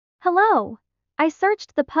Hello! I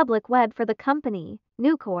searched the public web for the company,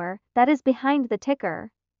 Nucor, that is behind the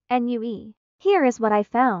ticker, NUE. Here is what I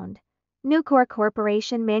found. Nucor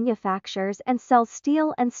Corporation manufactures and sells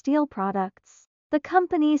steel and steel products. The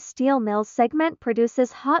company's steel mills segment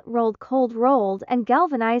produces hot-rolled, cold-rolled, and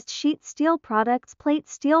galvanized sheet steel products, plate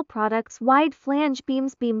steel products, wide flange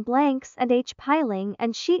beams, beam blanks, and H-piling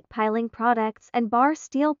and sheet piling products, and bar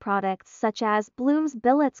steel products such as blooms,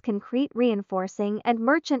 billets, concrete reinforcing, and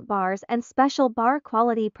merchant bars, and special bar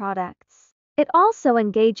quality products. It also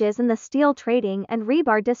engages in the steel trading and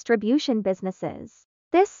rebar distribution businesses.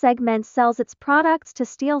 This segment sells its products to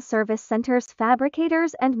steel service centers,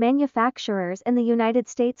 fabricators, and manufacturers in the United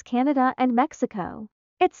States, Canada, and Mexico.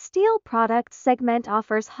 Its steel products segment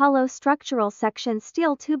offers hollow structural section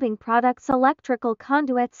steel tubing products, electrical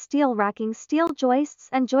conduits, steel racking, steel joists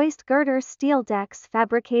and joist girders, steel decks,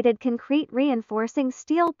 fabricated concrete reinforcing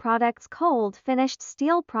steel products, cold finished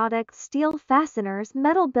steel products, steel fasteners,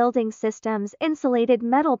 metal building systems, insulated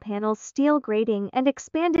metal panels, steel grating and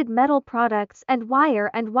expanded metal products, and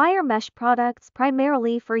wire mesh products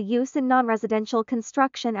primarily for use in non-residential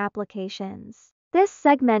construction applications. This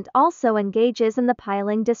segment also engages in the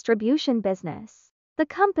piling distribution business. The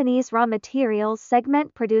company's raw materials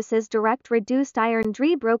segment produces direct reduced iron,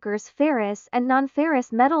 DRI brokers ferrous and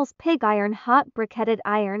non-ferrous metals, pig iron, hot briquetted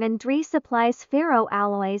iron, and DRI supplies ferro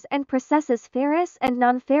alloys and processes ferrous and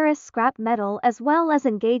non-ferrous scrap metal, as well as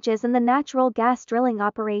engages in the natural gas drilling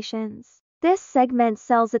operations. This segment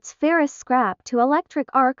sells its ferrous scrap to electric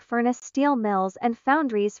arc furnace steel mills and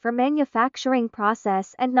foundries for manufacturing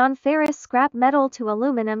process, and non-ferrous scrap metal to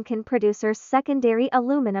aluminum can producers, secondary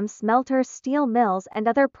aluminum smelters, steel mills, and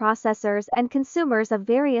other processors and consumers of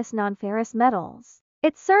various non-ferrous metals.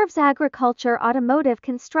 It serves agriculture, automotive,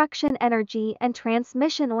 construction, energy and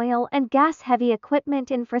transmission, oil and gas, heavy equipment,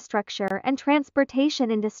 infrastructure, and transportation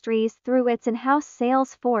industries through its in-house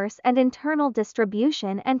sales force and internal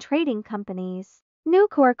distribution and trading companies.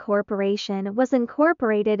 Nucor Corporation was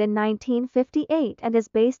incorporated in 1958 and is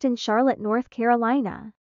based in Charlotte, North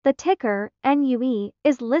Carolina. The ticker, NUE,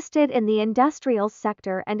 is listed in the industrials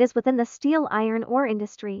sector and is within the steel iron ore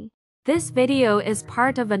industry. This video is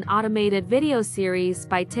part of an automated video series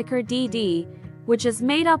by Ticker DD, which is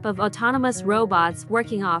made up of autonomous robots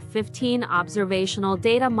working off 15 observational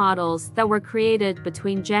data models that were created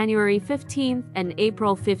between January 15th and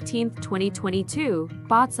April 15th, 2022.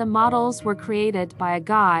 Bots and models were created by a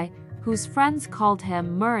guy whose friends called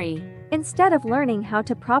him Murray. Instead of learning how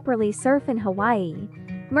to properly surf in Hawaii,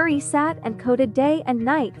 Murray sat and coded day and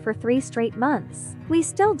night for 3 straight months. We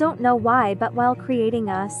still don't know why, but while creating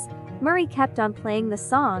us, Murray kept on playing the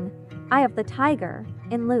song, Eye of the Tiger,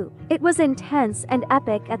 in loop. It was intense and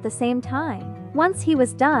epic at the same time. Once he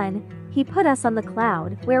was done, he put us on the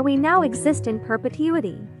cloud, where we now exist in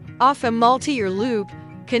perpetuity. Off a multi-year loop,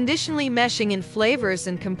 conditionally meshing in flavors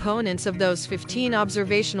and components of those 15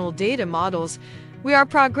 observational data models, we are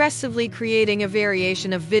progressively creating a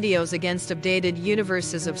variation of videos against updated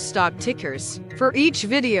universes of stock tickers. For each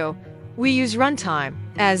video, we use runtime,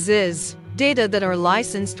 as is, data that are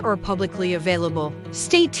licensed or publicly available.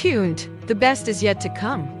 Stay tuned, the best is yet to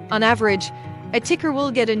come. On average, a ticker will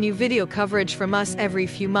get a new video coverage from us every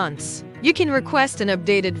few months. You can request an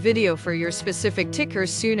updated video for your specific ticker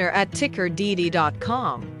sooner at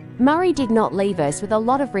tickerdd.com. Murray did not leave us with a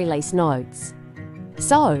lot of release notes.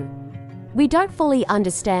 So, we don't fully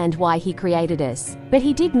understand why he created us, but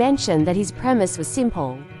he did mention that his premise was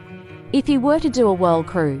simple. If he were to do a world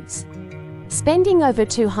cruise, spending over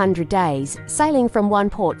 200 days sailing from one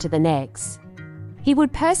port to the next, he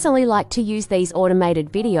would personally like to use these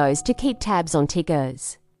automated videos to keep tabs on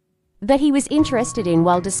tickers that he was interested in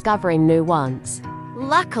while discovering new ones.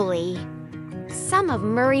 Luckily, some of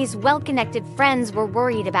Murray's well-connected friends were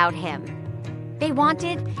worried about him. They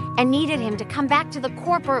wanted and needed him to come back to the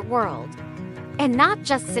corporate world and not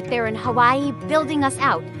just sit there in Hawaii building us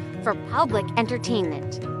out for public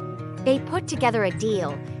entertainment. They put together a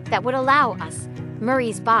deal that would allow us,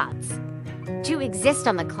 Murray's bots, to exist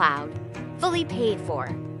on the cloud, fully paid for.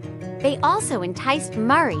 They also enticed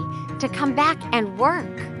Murray to come back and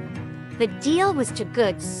work. The deal was too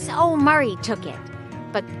good, so Murray took it.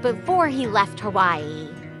 But before he left Hawaii,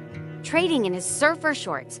 trading in his surfer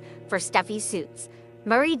shorts for stuffy suits,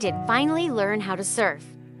 Murray did finally learn how to surf.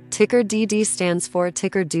 Ticker DD stands for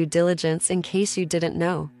Ticker Due Diligence, in case you didn't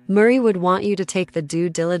know. Murray would want you to take the due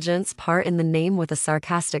diligence part in the name with a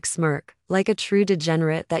sarcastic smirk, like a true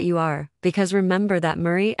degenerate that you are, because remember that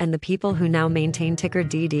Murray and the people who now maintain Ticker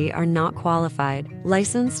DD are not qualified,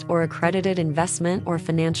 licensed, or accredited investment or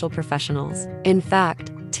financial professionals. In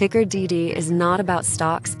fact, Ticker DD is not about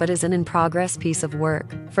stocks but is an in-progress piece of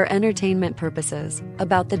work, for entertainment purposes,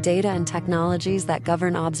 about the data and technologies that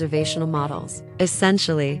govern observational models.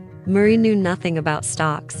 Essentially, Murray knew nothing about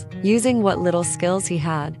stocks. Using what little skills he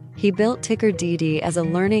had, he built Ticker DD as a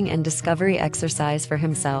learning and discovery exercise for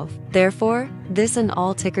himself. Therefore, this and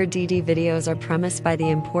all Ticker DD videos are premised by the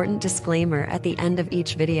important disclaimer at the end of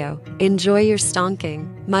each video. Enjoy your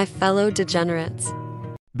stonking, my fellow degenerates.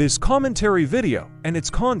 This commentary video and its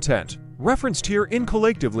content, referenced here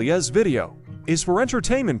collectively as video, is for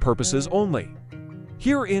entertainment purposes only.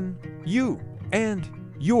 Herein, you and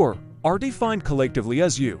your are defined collectively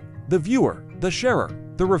as you, the viewer, the sharer,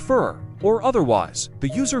 the referrer, or otherwise, the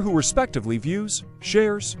user who respectively views,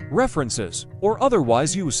 shares, references, or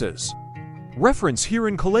otherwise uses. Reference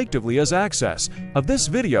herein collectively as access of this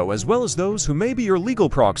video as well as those who may be your legal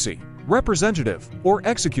proxy, representative, or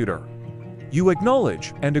executor. You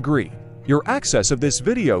acknowledge and agree. Your access of this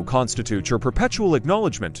video constitutes your perpetual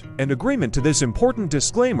acknowledgement and agreement to this important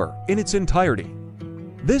disclaimer in its entirety.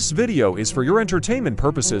 This video is for your entertainment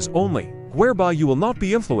purposes only, whereby you will not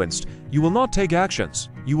be influenced, you will not take actions,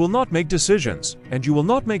 you will not make decisions, and you will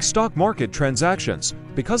not make stock market transactions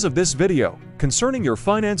because of this video concerning your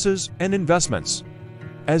finances and investments.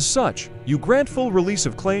 As such, you grant full release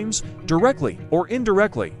of claims, directly or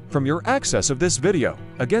indirectly, from your access of this video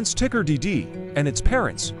against Ticker DD and its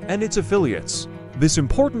parents and its affiliates. This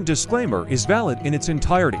important disclaimer is valid in its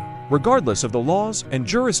entirety, regardless of the laws and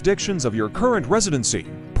jurisdictions of your current residency,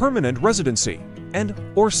 permanent residency,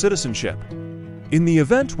 and/or citizenship. In the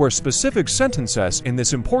event where specific sentences in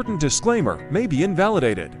this important disclaimer may be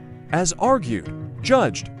invalidated, as argued,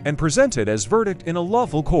 judged, and presented as verdict in a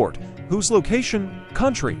lawful court, whose location,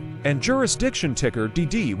 country, and jurisdiction Ticker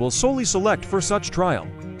DD will solely select for such trial,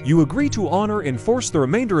 you agree to honor and enforce the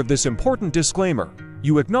remainder of this important disclaimer.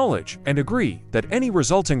 You acknowledge and agree that any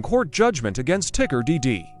resulting court judgment against Ticker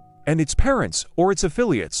DD and its parents or its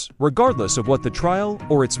affiliates, regardless of what the trial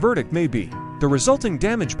or its verdict may be, the resulting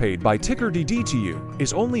damage paid by Ticker DD to you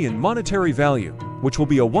is only in monetary value, which will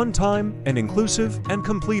be a one-time and inclusive and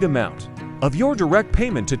complete amount of your direct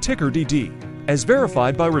payment to Ticker DD, as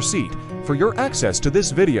verified by receipt, for your access to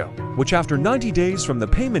this video, which after 90 days from the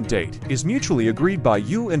payment date is mutually agreed by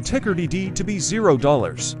you and Ticker DD to be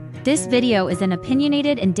 $0. This video is an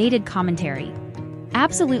opinionated and dated commentary.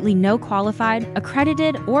 Absolutely no qualified,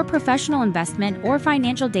 accredited, or professional investment or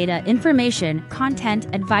financial data, information, content,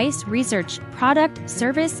 advice, research, product,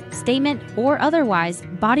 service, statement, or otherwise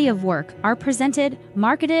body of work are presented,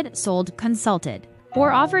 marketed, sold, consulted,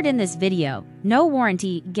 or offered in this video. No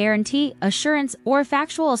warranty, guarantee, assurance, or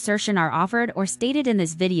factual assertion are offered or stated in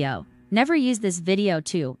this video. Never use this video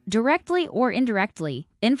to, directly or indirectly,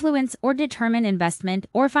 influence or determine investment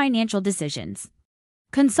or financial decisions.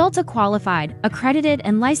 Consult a qualified, accredited,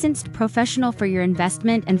 and licensed professional for your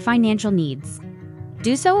investment and financial needs.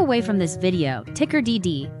 Do so away from this video, Ticker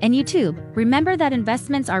DD, and YouTube. Remember that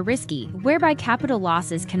investments are risky, whereby capital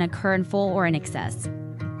losses can occur in full or in excess.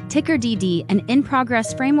 Ticker DD, an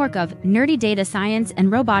in-progress framework of nerdy data science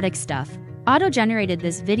and robotic stuff, auto-generated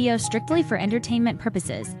this video strictly for entertainment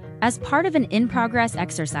purposes, as part of an in-progress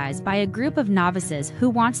exercise by a group of novices who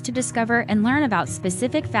wants to discover and learn about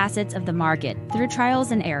specific facets of the market through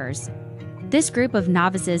trials and errors. This group of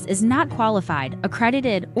novices is not qualified,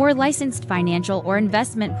 accredited, or licensed financial or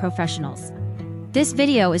investment professionals. This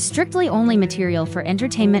video is strictly only material for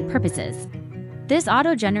entertainment purposes. This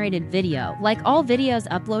auto-generated video, like all videos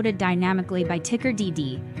uploaded dynamically by Ticker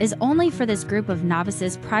DD, is only for this group of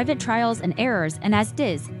novices' private trials and errors and as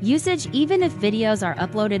is usage even if videos are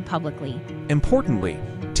uploaded publicly. Importantly,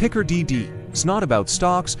 Ticker DD is not about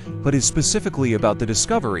stocks but is specifically about the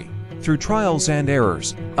discovery, through trials and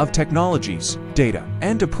errors, of technologies, data,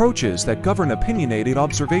 and approaches that govern opinionated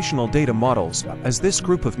observational data models, as this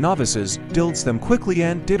group of novices builds them quickly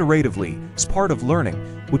and iteratively as part of learning,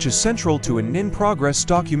 which is central to an in-progress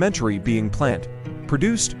documentary being planned,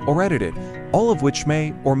 produced, or edited, all of which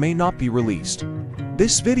may or may not be released.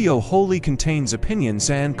 This video wholly contains opinions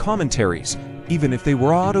and commentaries, even if they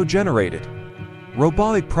were auto-generated.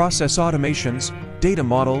 Robotic process automations, data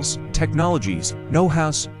models, technologies,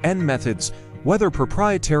 know-hows, and methods, whether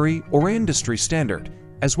proprietary or industry standard,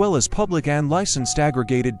 as well as public and licensed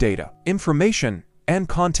aggregated data, information, and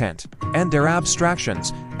content, and their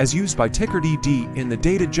abstractions, as used by Ticker DD in the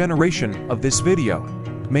data generation of this video,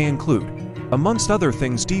 may include, amongst other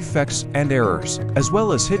things, defects and errors, as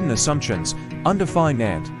well as hidden assumptions, undefined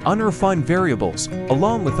and unrefined variables,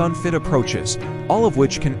 along with unfit approaches, all of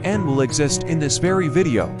which can and will exist in this very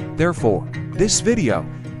video. Therefore, this video,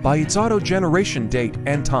 by its auto-generation date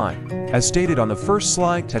and time, as stated on the first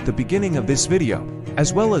slide at the beginning of this video,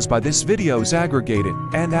 as well as by this video's aggregated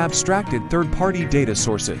and abstracted third-party data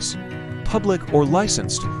sources, public or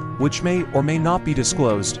licensed, which may or may not be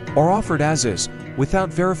disclosed or offered as is,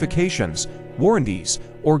 without verifications, warranties,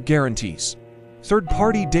 or guarantees.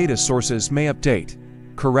 Third-party data sources may update,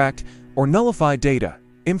 correct, or nullify data,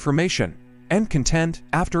 information, and content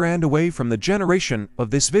after and away from the generation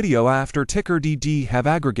of this video after Ticker DD have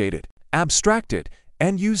aggregated, abstracted,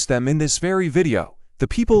 and used them in this very video. The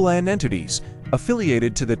people and entities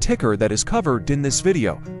affiliated to the ticker that is covered in this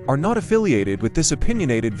video are not affiliated with this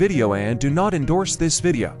opinionated video and do not endorse this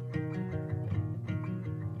video.